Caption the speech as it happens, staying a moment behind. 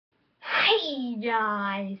Hey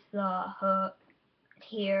guys, the hook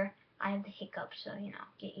here. I have the hiccups, so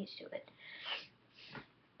get used to it.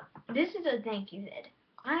 This is a thank you vid.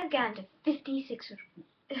 I've gotten to 56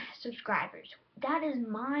 subscribers. That is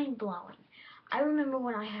mind blowing. I remember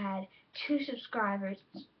when I had 2 subscribers,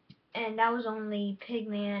 and that was only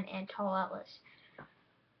Pigman and Tall Ellis.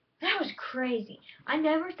 That was crazy. I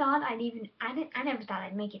never thought I never thought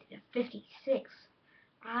I'd make it to 56.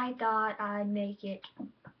 I thought I'd make it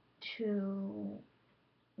to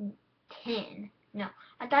 10. No,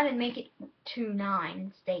 I thought I'd make it to 9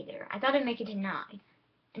 and stay there. I thought I'd make it to 9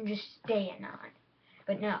 and just stay at 9.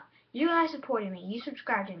 But no, you guys supported me. You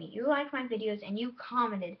subscribed to me. You liked my videos and you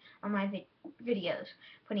commented on my videos,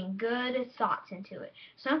 putting good thoughts into it.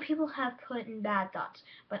 Some people have put in bad thoughts,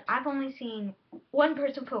 but I've only seen one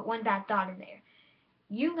person put one bad thought in there.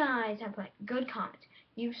 You guys have put good comments.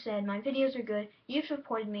 You've said my videos are good, you've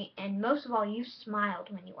supported me, and most of all, you smiled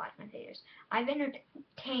when you watched my videos. I've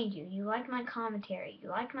entertained you. You liked my commentary. You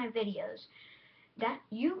liked my videos. That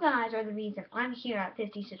you guys are the reason I'm here at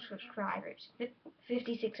 56 subscribers.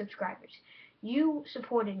 56 subscribers. You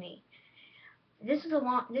supported me. This has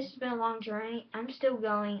been a long journey. I'm still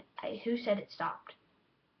going. Who said it stopped?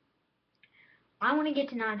 I want to get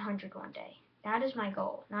to 900 one day. That is my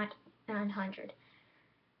goal, not 900.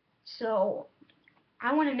 So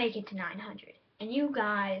I want to make it to 900, and you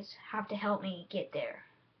guys have to help me get there.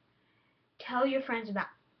 Tell your friends about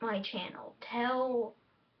my channel. Tell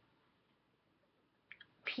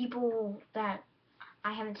people that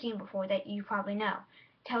I haven't seen before that you probably know.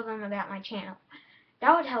 Tell them about my channel.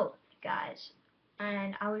 That would help, guys,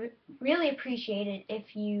 and I would really appreciate it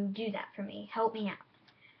if you do that for me. Help me out.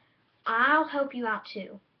 I'll help you out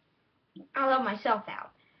too. I'll help myself out.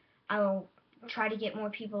 I will try to get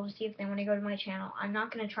more people to see if they want to go to my channel. I'm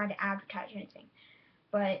not going to try to advertise anything,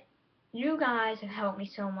 but you guys have helped me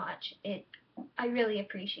so much. I really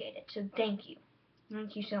appreciate it. So thank you.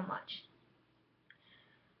 Thank you so much.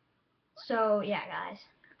 So yeah, guys,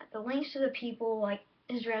 the links to the people like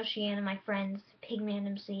Israel Sheehan and my friends Pigman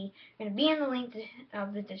MC are going to be in the link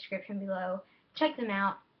of the description below. Check them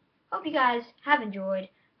out. Hope you guys have enjoyed.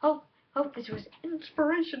 Hope this was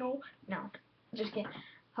inspirational. No, just kidding.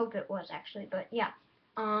 Hope it was actually, but yeah.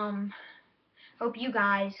 Hope you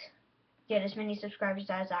guys get as many subscribers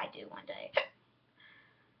as I do one day.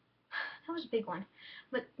 That was a big one.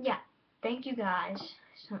 But yeah, thank you guys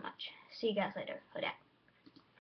so much. See you guys later. Hood out.